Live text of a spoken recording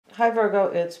Hi Virgo,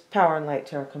 it's Power and Light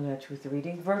Tarot coming at you with the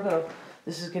reading. Virgo,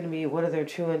 this is going to be what are their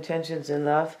true intentions in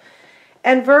love.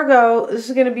 And Virgo, this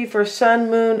is going to be for Sun,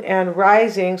 Moon, and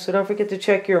Rising. So don't forget to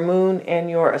check your Moon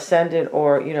and your Ascendant,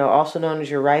 or, also known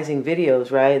as your Rising videos,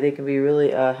 right? They can be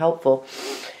really helpful.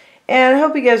 And I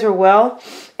hope you guys are well.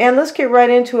 And let's get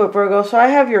right into it, Virgo. So I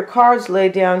have your cards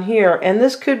laid down here, and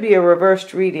this could be a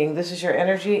reversed reading. This is your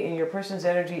energy, and your person's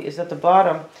energy is at the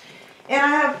bottom. And I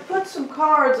have put some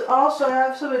cards, also I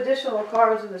have some additional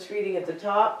cards in this reading at the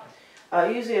top.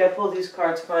 Usually I pull these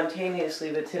cards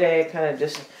spontaneously, but today I kind of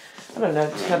just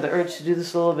have the urge to do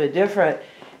this a little bit different.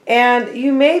 And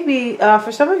you may be,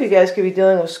 for some of you guys could be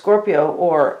dealing with Scorpio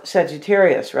or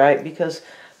Sagittarius, right? Because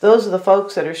those are the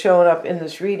folks that are showing up in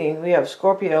this reading. We have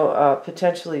Scorpio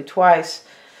potentially twice.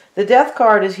 The Death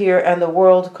card is here and the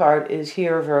World card is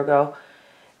here, Virgo.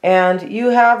 And you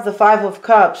have the Five of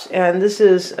Cups, and this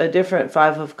is a different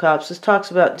Five of Cups. This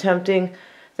talks about tempting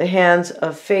the hands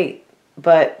of fate,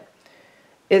 but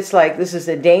it's like this is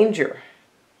a danger.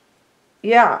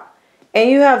 Yeah.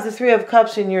 And you have the Three of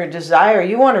Cups in your desire.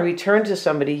 You want to return to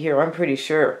somebody here, I'm pretty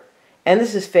sure. And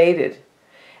this is fated.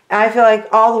 And I feel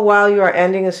like all the while you are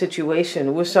ending a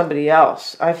situation with somebody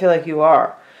else. I feel like you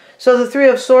are. So the Three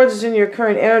of Swords is in your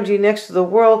current energy next to the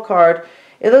World card.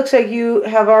 It looks like you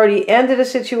have already ended a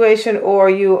situation, or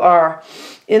you are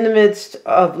in the midst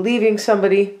of leaving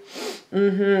somebody.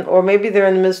 Or maybe they're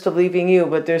in the midst of leaving you,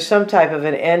 but there's some type of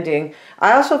an ending.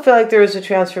 I also feel like there is a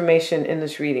transformation in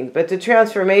this reading, but the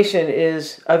transformation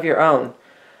is of your own.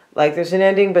 Like there's an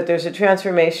ending, but there's a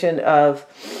transformation of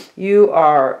you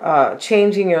are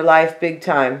changing your life big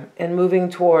time and moving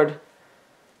toward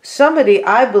somebody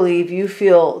I believe you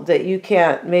feel that you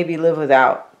can't maybe live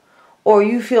without. Or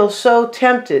you feel so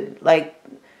tempted, like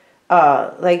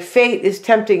fate is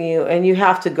tempting you and you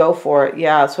have to go for it.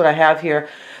 Yeah, that's what I have here.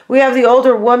 We have the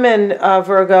older woman,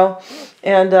 Virgo,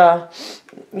 and,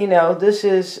 this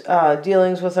is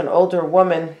dealings with an older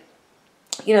woman.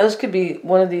 This could be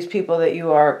one of these people that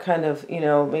you are kind of,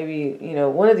 maybe,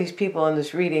 one of these people in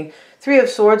this reading. Three of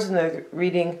Swords in the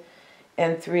reading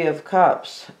and Three of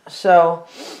Cups. So,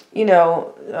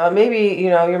 maybe,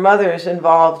 your mother is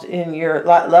involved in your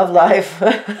love life.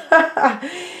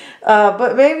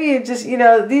 But maybe you just,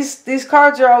 these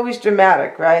cards are always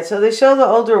dramatic, right? So they show the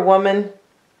older woman.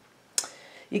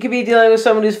 You could be dealing with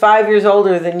someone who's 5 years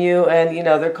older than you, and,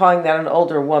 they're calling that an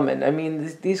older woman. I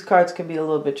mean, these cards can be a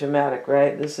little bit dramatic,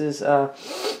 right? This is,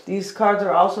 these cards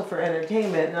are also for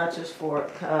entertainment, not just for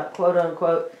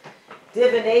quote-unquote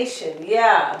divination.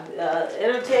 Yeah,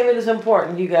 entertainment is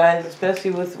important, you guys,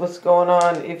 especially with what's going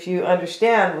on. If you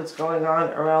understand what's going on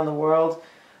around the world,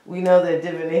 we know that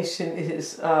divination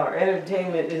is, or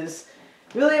entertainment is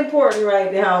really important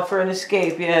right now for an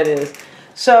escape. Yeah, it is.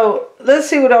 So let's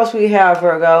see what else we have,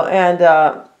 Virgo.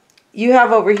 And you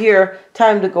have over here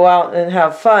time to go out and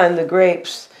have fun. The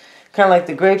grapes, kind of like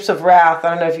the Grapes of Wrath.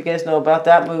 I don't know if you guys know about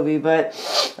that movie, but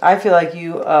I feel like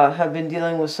you have been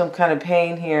dealing with some kind of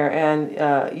pain here, and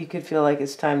you could feel like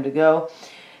it's time to go.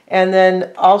 And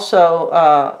then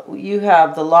also you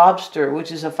have the Lobster, which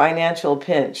is a financial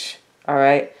pinch. All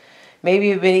right. Maybe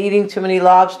you've been eating too many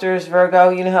lobsters, Virgo.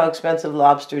 You know how expensive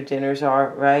lobster dinners are,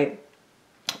 right?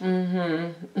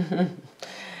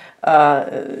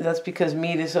 That's because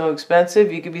meat is so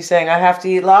expensive. You could be saying, I have to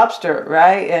eat lobster,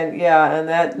 right? And yeah, and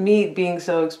that meat being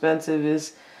so expensive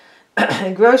is,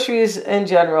 groceries in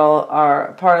general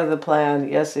are part of the plan.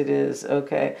 Yes, it is.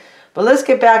 Okay. But let's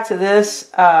get back to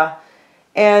this.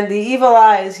 And the evil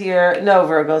eye is here. No,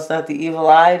 Virgo, it's not the evil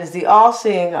eye. It is the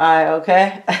all-seeing eye,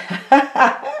 okay?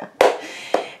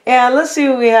 And let's see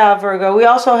what we have, Virgo. We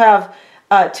also have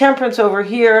Temperance over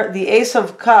here, the Ace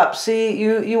of Cups. See,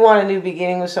 you want a new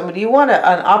beginning with somebody. You want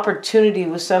an opportunity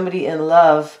with somebody in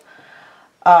love.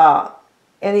 And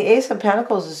the Ace of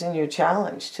Pentacles is in your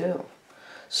challenge, too.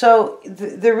 So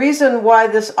the reason why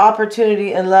this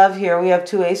opportunity in love here, we have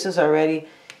two aces already,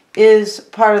 is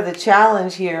part of the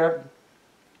challenge here,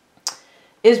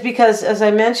 is because, as I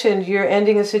mentioned, you're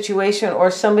ending a situation or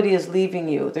somebody is leaving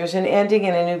you. There's an ending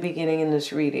and a new beginning in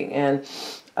this reading. And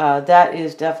that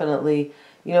is definitely,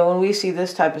 when we see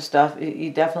this type of stuff, you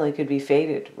definitely could be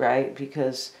fated, right?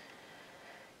 Because,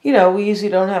 we usually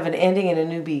don't have an ending and a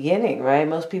new beginning, right?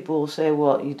 Most people will say,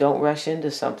 well, you don't rush into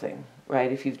something,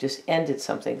 right? If you've just ended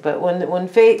something. But when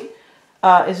fate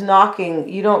is knocking,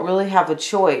 you don't really have a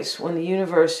choice when the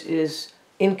universe is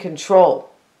in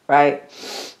control, right?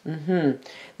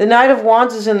 The Knight of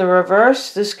Wands is in the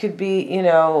reverse. This could be,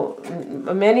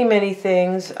 many, many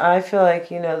things. I feel like,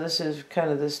 this is kind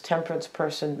of this Temperance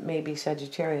person, maybe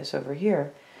Sagittarius over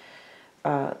here.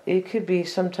 It could be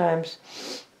sometimes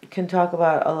can talk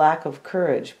about a lack of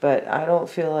courage, but I don't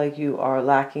feel like you are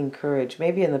lacking courage.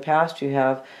 Maybe in the past you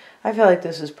have. I feel like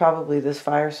this is probably this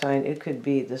fire sign. It could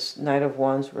be this Knight of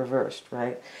Wands reversed,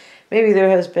 right? Maybe there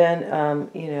has been,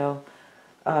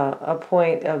 a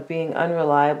point of being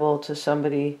unreliable to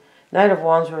somebody. Knight of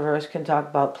Wands reversed can talk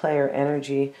about player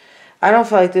energy. I don't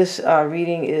feel like this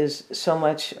reading is so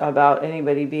much about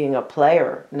anybody being a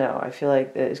player. No, I feel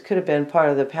like this could have been part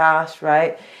of the past,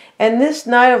 right? And this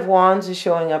Knight of Wands is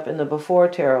showing up in the before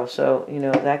tarot. So,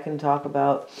 that can talk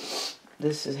about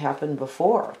this has happened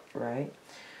before, right?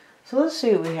 So let's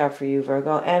see what we have for you,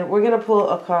 Virgo. And we're going to pull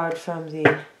a card from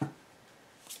the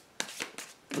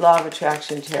Law of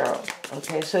Attraction Tarot.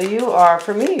 Okay, so you are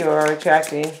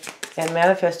attracting and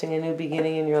manifesting a new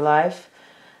beginning in your life.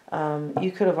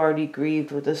 You could have already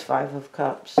grieved with this Five of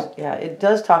Cups. Yeah, it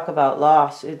does talk about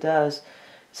loss. It does.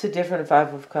 It's a different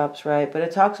Five of Cups, right? But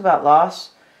it talks about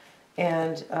loss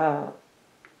and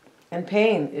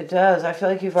pain. It does. I feel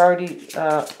like you've already,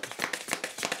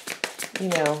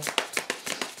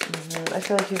 I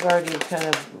feel like you've already kind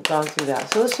of gone through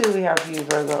that. So let's see what we have for you,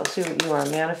 Virgo. Let's see what you are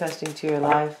manifesting to your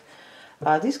life.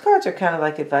 These cards are kind of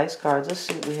like advice cards. Let's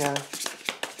see what we have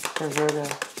for Virgo.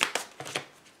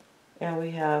 And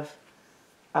we have,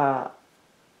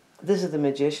 this is the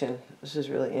Magician. This is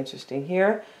really interesting.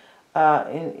 Here,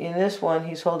 in this one,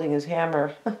 he's holding his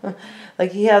hammer.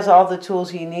 Like he has all the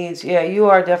tools he needs. Yeah, you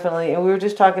are definitely, and we were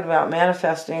just talking about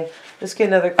manifesting. Let's get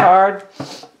another card.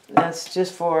 That's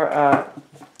just for,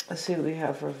 let's see what we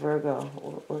have for Virgo.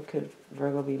 What could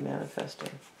Virgo be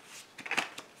manifesting?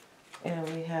 And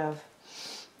we have,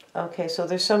 okay, so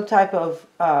there's some type of,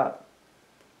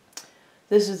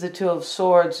 this is the Two of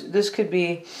Swords. This could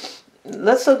be,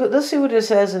 let's see what it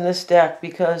says in this deck,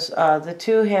 because the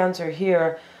two hands are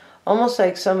here, almost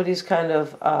like somebody's kind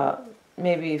of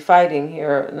maybe fighting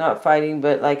here. Not fighting,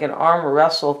 but like an arm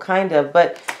wrestle, kind of.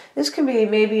 But this can be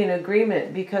maybe an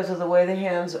agreement because of the way the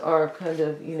hands are kind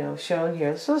of, shown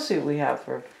here. So let's see what we have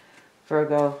for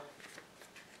Virgo.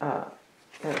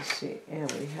 Let's see.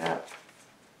 And we have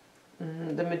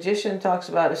the Magician talks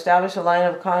about establish a line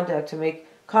of conduct to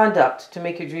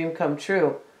make your dream come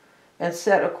true, and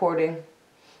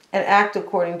act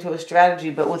according to a strategy,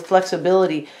 but with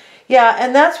flexibility. Yeah,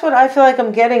 and that's what I feel like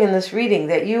I'm getting in this reading,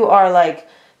 that you are like,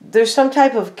 there's some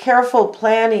type of careful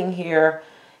planning here.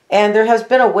 And there has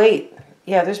been a wait.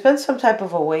 Yeah, there's been some type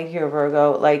of a wait here,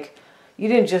 Virgo. Like, you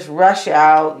didn't just rush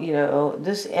out,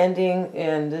 this ending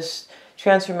and this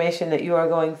transformation that you are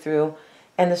going through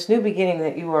and this new beginning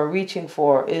that you are reaching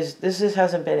for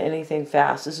hasn't been anything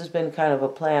fast. This has been kind of a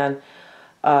plan.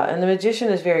 And the Magician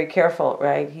is very careful,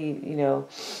 right? He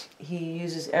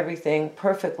uses everything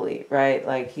perfectly, right?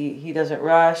 Like, he doesn't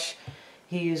rush.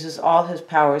 He uses all his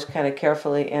powers kind of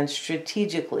carefully and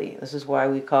strategically. This is why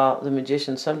we call the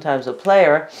Magician sometimes a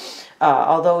player,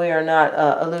 although we are not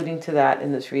alluding to that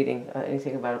in this reading,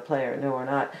 anything about a player. No, we're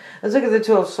not. Let's look at the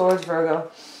Two of Swords, Virgo,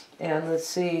 and let's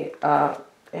see.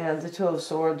 And the Two of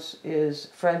Swords is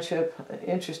friendship.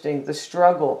 Interesting. The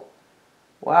struggle.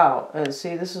 Wow. And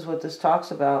see, this is what this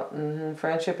talks about.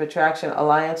 Friendship, attraction,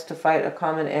 alliance to fight a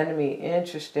common enemy.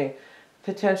 Interesting.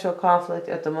 Potential conflict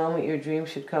at the moment your dream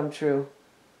should come true.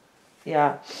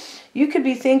 Yeah. You could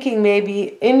be thinking maybe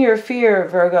in your fear,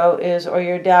 Virgo, or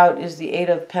your doubt is the Eight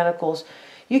of Pentacles.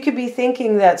 You could be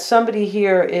thinking that somebody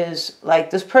here is like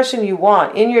this person you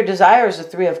want. In your desire is the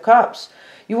Three of Cups.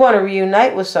 You want to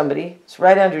reunite with somebody. It's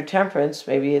right under Temperance.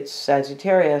 Maybe it's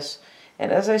Sagittarius.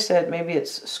 And as I said, maybe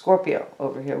it's Scorpio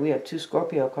over here. We have two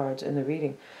Scorpio cards in the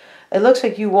reading. It looks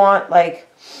like you want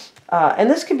and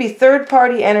this could be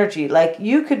third-party energy. Like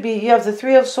you have the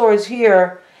Three of Swords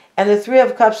here and the Three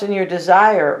of Cups in your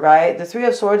desire, right? The Three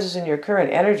of Swords is in your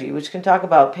current energy, which can talk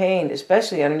about pain,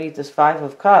 especially underneath this Five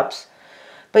of Cups.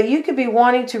 But you could be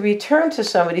wanting to return to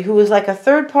somebody who is like a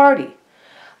third party.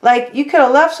 Like you could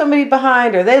have left somebody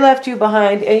behind or they left you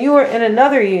behind and you were in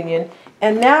another union,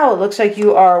 and now it looks like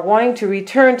you are wanting to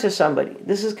return to somebody.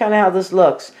 This is kind of how this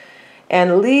looks.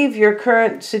 And leave your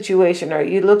current situation, or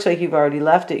it looks like you've already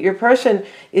left it. Your person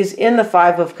is in the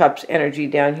Five of Cups energy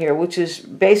down here, which is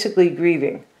basically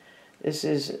grieving. This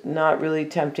is not really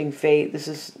tempting fate. This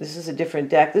is a different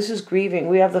deck. This is grieving.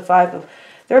 We have the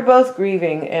they're both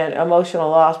grieving and emotional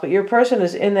loss, but your person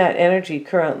is in that energy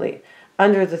currently,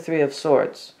 under the Three of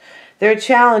Swords. Their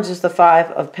challenge is the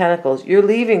Five of Pentacles. You're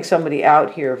leaving somebody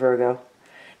out here, Virgo.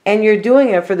 And you're doing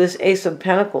it for this Ace of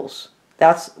Pentacles.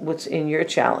 That's what's in your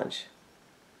challenge.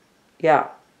 Yeah.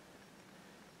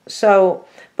 So,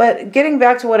 but getting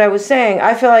back to what I was saying,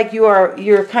 I feel like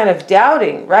you're kind of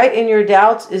doubting, right? In your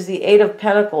doubts is the Eight of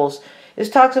Pentacles. This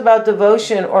talks about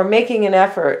devotion or making an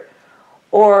effort,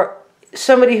 or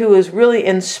somebody who is really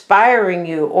inspiring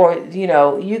you, or, you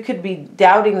know, you could be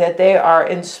doubting that they are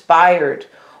inspired,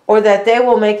 or that they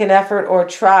will make an effort or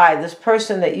try, this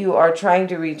person that you are trying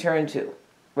to return to,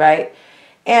 right?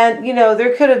 And, you know,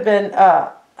 there could have been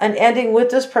an ending with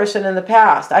this person in the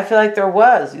past. I feel like there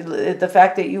was. The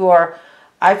fact that you are,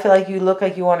 I feel like you look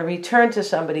like you want to return to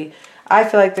somebody. I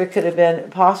feel like there could have been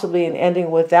possibly an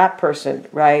ending with that person,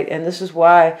 right? And this is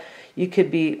why you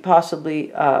could be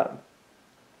possibly,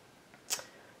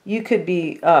 you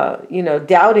know,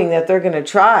 doubting that they're going to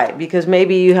try, because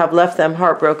maybe you have left them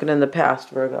heartbroken in the past,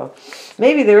 Virgo.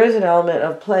 Maybe there is an element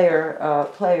of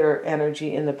player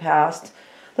energy in the past.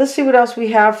 Let's see what else we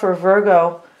have for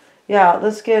Virgo. Yeah,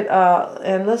 let's get,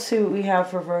 and let's see what we have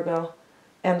for Virgo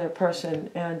and their person.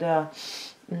 And,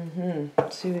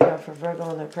 let's see what we have for Virgo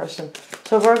and their person.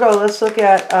 So Virgo, let's look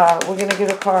at, we're going to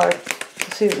get a card.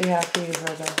 Let's see what we have for you,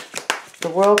 Virgo. The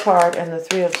World card and the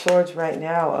Three of Swords right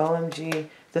now. OMG.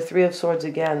 The Three of Swords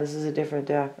again. This is a different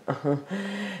deck.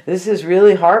 This is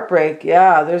really heartbreak.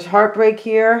 Yeah, there's heartbreak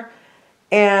here.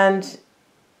 And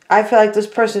I feel like this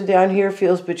person down here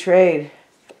feels betrayed.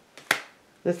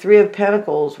 The Three of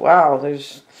Pentacles. Wow, I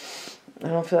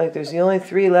don't feel like there's the only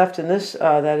three left in this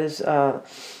that is,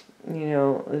 you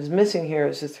know, is missing here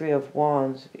is the Three of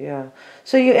Wands. Yeah.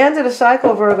 So you ended a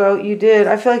cycle, Virgo. You did.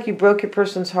 I feel like you broke your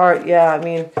person's heart. Yeah, I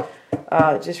mean,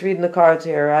 just reading the cards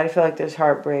here, I feel like there's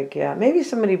heartbreak. Yeah, maybe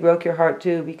somebody broke your heart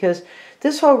too, because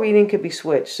this whole reading could be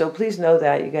switched. So please know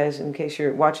that, you guys, in case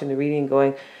you're watching the reading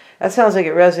going, that sounds like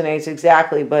it resonates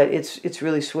exactly, but it's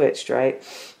really switched, right?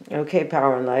 Okay,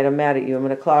 Power and Light, I'm mad at you. I'm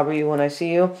going to clobber you when I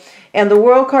see you. And the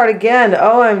World card again,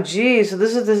 OMG. So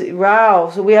this is the, wow.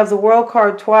 So we have the World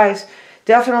card twice.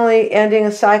 Definitely ending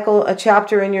a cycle, a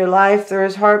chapter in your life. There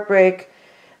is heartbreak.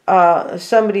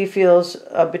 Somebody feels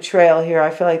a betrayal here.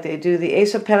 I feel like they do. The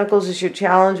Ace of Pentacles is your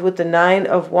challenge with the Nine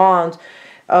of Wands.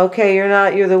 Okay,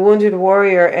 you're the wounded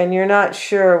warrior, and you're not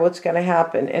sure what's going to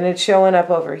happen. And it's showing up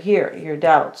over here, your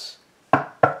doubts.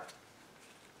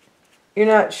 You're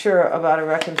not sure about a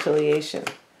reconciliation.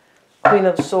 Queen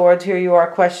of Swords, here you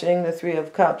are questioning the Three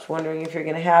of Cups, wondering if you're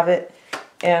going to have it.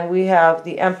 And we have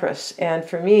the Empress. And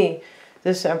for me,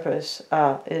 this Empress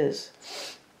is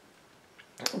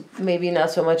maybe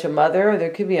not so much a mother.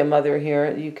 There could be a mother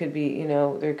here. You could be, you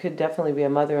know, there could definitely be a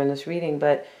mother in this reading.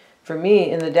 But for me,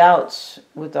 in the doubts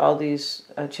with all these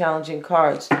challenging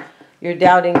cards, you're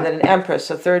doubting that an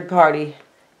Empress, a third party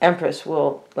Empress,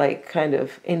 will like kind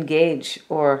of engage,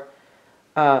 or,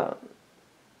 you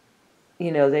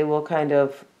know, they will kind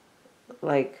of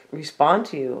like respond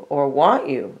to you or want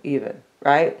you even,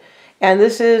 right? And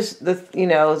this is the, you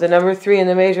know, the number 3 in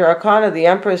the major arcana. The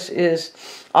Empress is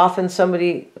often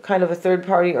somebody, kind of a third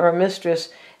party or a mistress.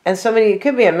 And somebody, it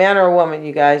could be a man or a woman,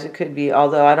 you guys. It could be,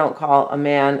 although I don't call a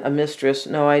man a mistress.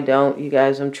 No, I don't, you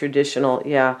guys. I'm traditional.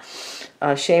 Yeah.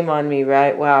 Shame on me,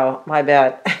 right? Wow, my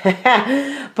bad.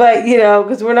 But, you know,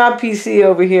 because we're not PC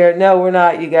over here. No, we're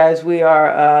not, you guys. We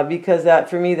are, because that,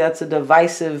 for me, that's a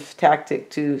divisive tactic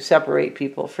to separate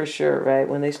people, for sure, right?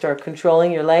 When they start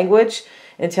controlling your language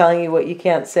and telling you what you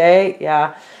can't say,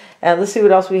 yeah. And let's see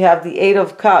what else we have. The Eight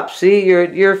of Cups. See,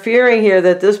 you're fearing here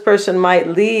that this person might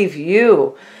leave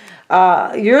you.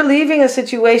 You're leaving a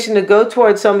situation to go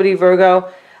towards somebody,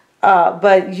 Virgo,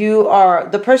 but you are,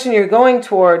 the person you're going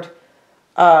toward,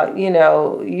 you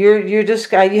know, you're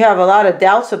just, you have a lot of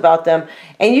doubts about them.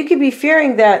 And you could be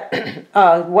fearing that,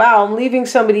 wow, I'm leaving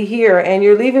somebody here, and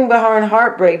you're leaving behind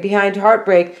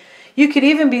heartbreak. You could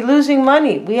even be losing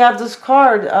money. We have this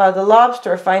card, the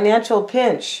Lobster, financial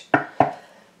pinch.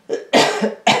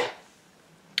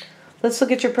 Let's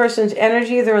look at your person's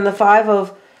energy. They're in the Five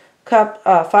of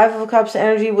Cups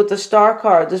energy with the Star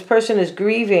card. This person is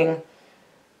grieving.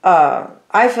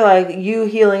 I feel like you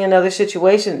healing another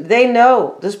situation. They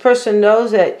know, this person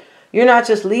knows that you're not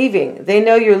just leaving. They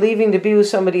know you're leaving to be with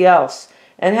somebody else.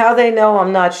 And how they know,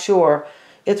 I'm not sure.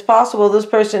 It's possible this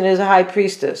person is a high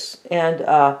priestess, and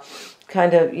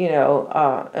kind of, you know,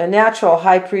 a natural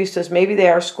high priestess. Maybe they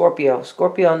are Scorpio.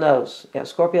 Scorpio knows. Yeah,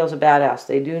 Scorpio's a badass.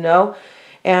 They do know.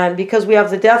 And because we have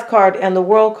the Death card and the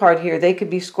World card here, they could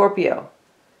be Scorpio,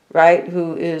 right?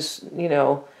 Who is, you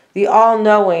know, the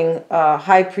all-knowing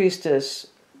high priestess,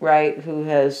 right? Who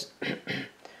has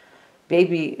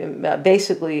basically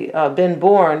been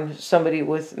born somebody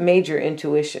with major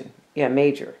intuition. Yeah,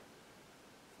 major.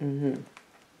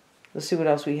 Let's see what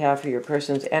else we have for your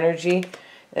person's energy.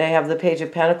 They have the Page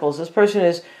of Pentacles. This person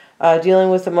is dealing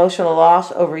with emotional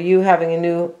loss over you having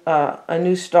a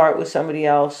new start with somebody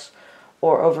else,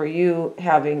 or over you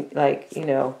having, like, you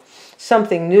know,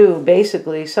 something new,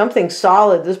 basically, something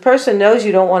solid. This person knows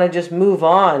you don't want to just move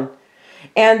on.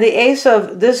 And the ace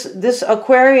of this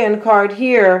Aquarian card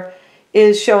here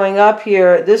is showing up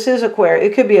here. This is Aquarius.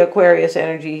 It could be Aquarius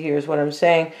energy here is what I'm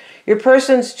saying. Your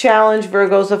person's challenge,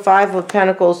 Virgo, is the Five of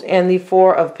Pentacles and the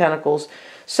Four of Pentacles.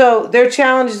 So their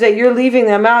challenge is that you're leaving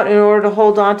them out in order to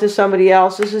hold on to somebody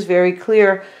else. This is very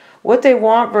clear. What they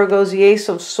want, Virgo, is the Ace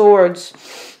of Swords.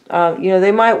 You know,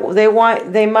 they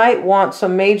might want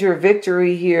some major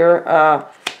victory here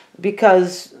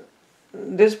because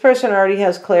this person already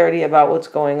has clarity about what's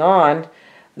going on.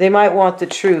 They might want the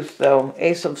truth, though.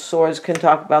 Ace of Swords can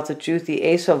talk about the truth. The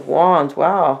Ace of Wands.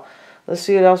 Wow. Let's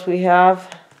see what else we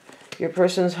have. Your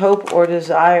person's hope or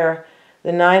desire.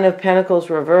 The Nine of Pentacles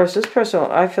reversed. This person,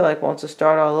 I feel like, wants to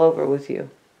start all over with you.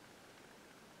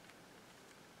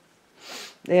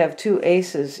 They have two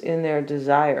aces in their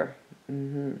desire.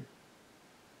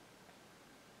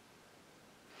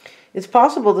 It's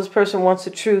possible this person wants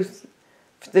the truth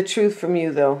from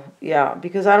you, though. Yeah,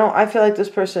 because I feel like this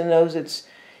person knows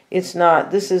it's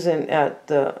not, this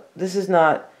is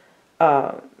not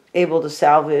able to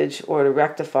salvage or to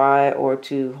rectify or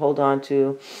to hold on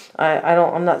to.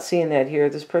 I'm not seeing that here.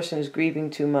 This person is grieving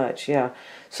too much. Yeah.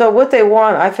 So what they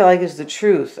want, I feel like, is the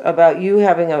truth about you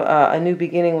having a new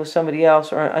beginning with somebody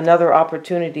else or another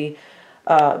opportunity.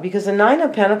 Because the Nine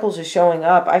of Pentacles is showing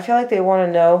up. I feel like they want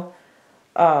to know,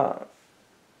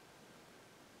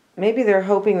 maybe they're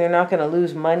hoping they're not going to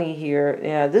lose money here.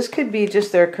 Yeah, this could be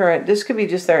just their this could be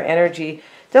just their energy.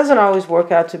 It doesn't always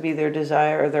work out to be their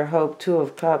desire or their hope. Two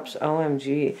of Cups,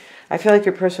 OMG. I feel like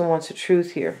your person wants the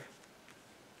truth here.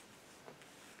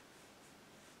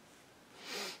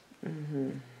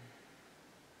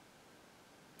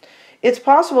 It's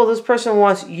possible this person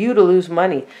wants you to lose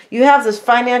money. You have this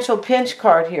financial pinch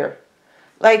card here.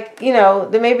 Like, you know,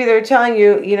 maybe they're telling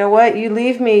you, you know what, you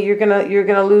leave me, you're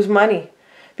gonna lose money.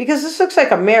 Because this looks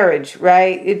like a marriage,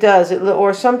 right? It does.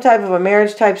 Or some type of a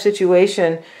marriage type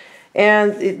situation.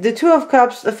 And the Two of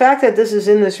Cups, the fact that this is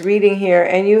in this reading here,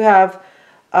 and you have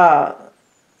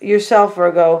yourself,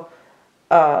 Virgo,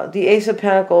 the Ace of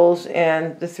Pentacles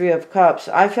and the Three of Cups,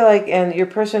 I feel like, and your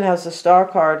person has the Star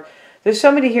card, there's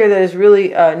somebody here that is really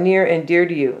near and dear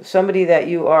to you. Somebody that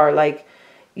you are like,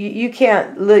 you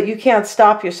can't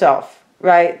stop yourself,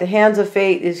 right? The hands of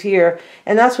fate is here.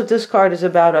 And that's what this card is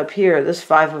about up here, this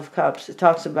Five of Cups. It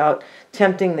talks about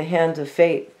tempting the hands of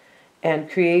fate and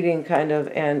creating kind of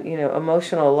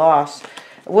emotional loss.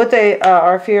 What they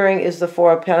are fearing is the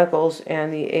Four of Pentacles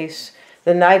and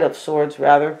the Knight of Swords,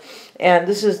 rather. And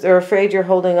they're afraid you're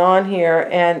holding on here.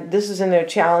 And this is in their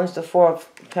challenge, the Four of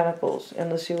Pentacles.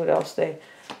 And let's see what else they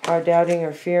are doubting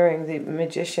or fearing. The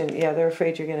Magician, yeah, they're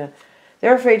afraid you're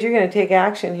gonna take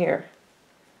action here.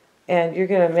 And you're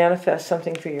gonna manifest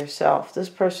something for yourself. This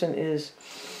person is,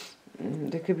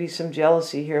 there could be some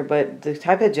jealousy here, but the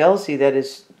type of jealousy that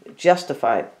is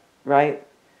justified, right?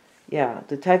 Yeah,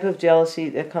 the type of jealousy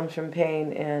that comes from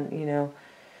pain. And, you know,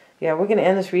 yeah, we're going to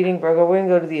end this reading, Virgo. We're going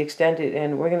to go to the extended,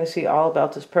 and we're going to see all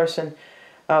about this person.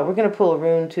 We're going to pull a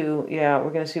rune, too. Yeah,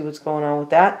 we're going to see what's going on with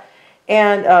that,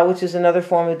 and which is another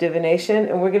form of divination.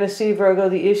 And we're going to see, Virgo,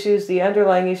 the issues, the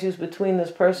underlying issues between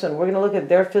this person. We're going to look at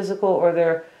their physical or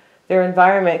their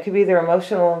environment. It could be their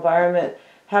emotional environment,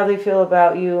 how they feel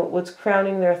about you, what's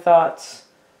crowning their thoughts.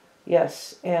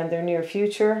 Yes, and their near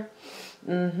future.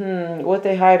 What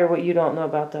they hide or what you don't know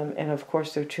about them. And, of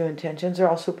course, their true intentions. They're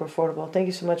all super affordable. Thank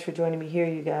you so much for joining me here,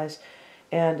 you guys.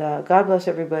 And God bless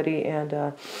everybody. And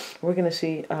we're going to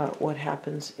see what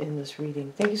happens in this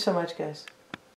reading. Thank you so much, guys.